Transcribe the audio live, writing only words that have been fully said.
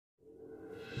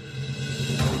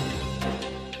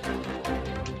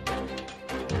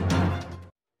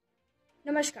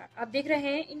नमस्कार, आप देख रहे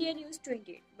हैं इंडिया न्यूज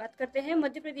 28। बात करते हैं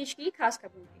मध्य प्रदेश की खास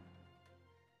खबरों की।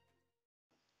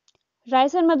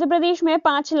 रायसेन मध्य प्रदेश में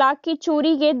 5 लाख की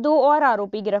चोरी के 2 और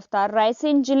आरोपी गिरफ्तार।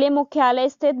 रायसेन जिले मुख्यालय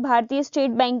स्थित भारतीय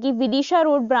स्टेट बैंक की विदिशा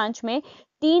रोड ब्रांच में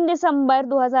 3 दिसंबर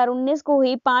 2019 को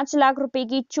हुई 5 लाख रुपए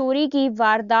की चोरी की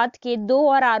वारदात के 2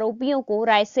 और आरोपियों को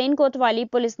रायसेन कोतवाली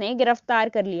पुलिस ने गिरफ्तार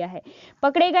कर लिया है।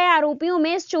 पकड़े गए आरोपियों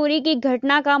में इस चोरी की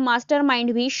घटना का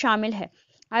मास्टरमाइंड भी शामिल है।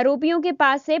 आरोपियों के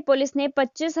पास से पुलिस ने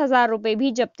 25,000 रुपए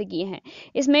भी जब्त किए हैं।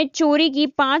 इसमें चोरी की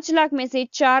 5 लाख में से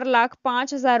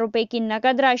 4,05,000 रुपए की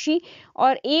नकद राशि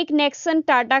और एक नेक्सन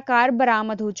टाटा कार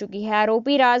बरामद हो चुकी है।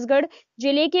 आरोपी राजगढ़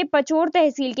जिले के पचोर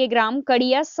तहसील के ग्राम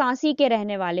कड़िया सांसी के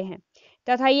रहने वाले हैं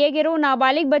तथा ये गिरोह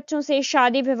नाबालिग बच्चों से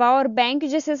शादी विवाह और बैंक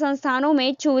जैसे संस्थानों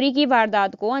में चोरी की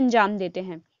वारदात को अंजाम देते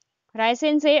हैं।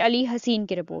 रायसेन से अली हसीन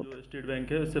की रिपोर्ट। जो स्टेट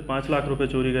बैंक है उससे 5 लाख रुपए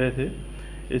चोरी गए थे।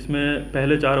 इसमें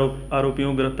पहले 4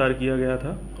 आरोपियों को गिरफ्तार किया गया था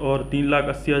और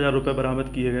 3,80,000 रुपये बरामद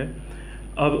किए गए।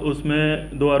 अब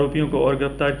उसमें 2 आरोपियों को और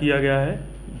गिरफ्तार किया गया है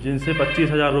जिनसे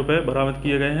 25,000 रुपये बरामद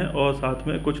किए गए हैं और साथ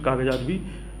में कुछ कागजात भी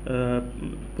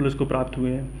पुलिस को प्राप्त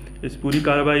हुए हैं। इस पूरी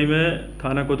कार्रवाई में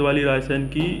थाना कोतवाली रायसेन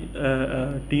की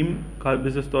टीम,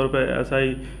 विशेष तौर पर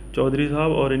एसआई चौधरी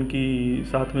साहब और इनकी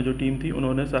साथ में जो टीम थी,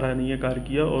 उन्होंने सराहनीय कार्य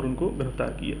किया और उनको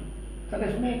गिरफ्तार किया। सर,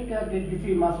 इसमें क्या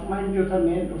किसी मास्टरमाइंड जो था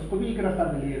मेन, उसको भी गिरफ्तार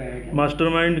कर लिया गया है क्या?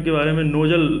 मास्टरमाइंड के बारे में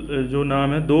नोजल जो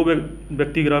नाम है, 2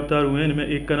 व्यक्ति गिरफ्तार हुए हैं। इनमें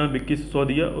एक का नाम विक्की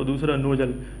सिसोदिया और दूसरा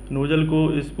नोजल। नोजल को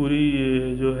इस पूरी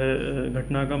जो है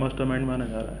घटना का मास्टरमाइंड माना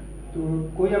जा रहा है। तो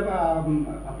कोई अब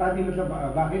अपराधी मतलब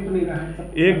बाकी तो नहीं रहा है?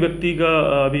 एक व्यक्ति का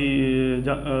अभी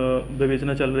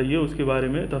विवेचना चल रही है, उसके बारे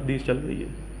में तफ्तीश चल रही है।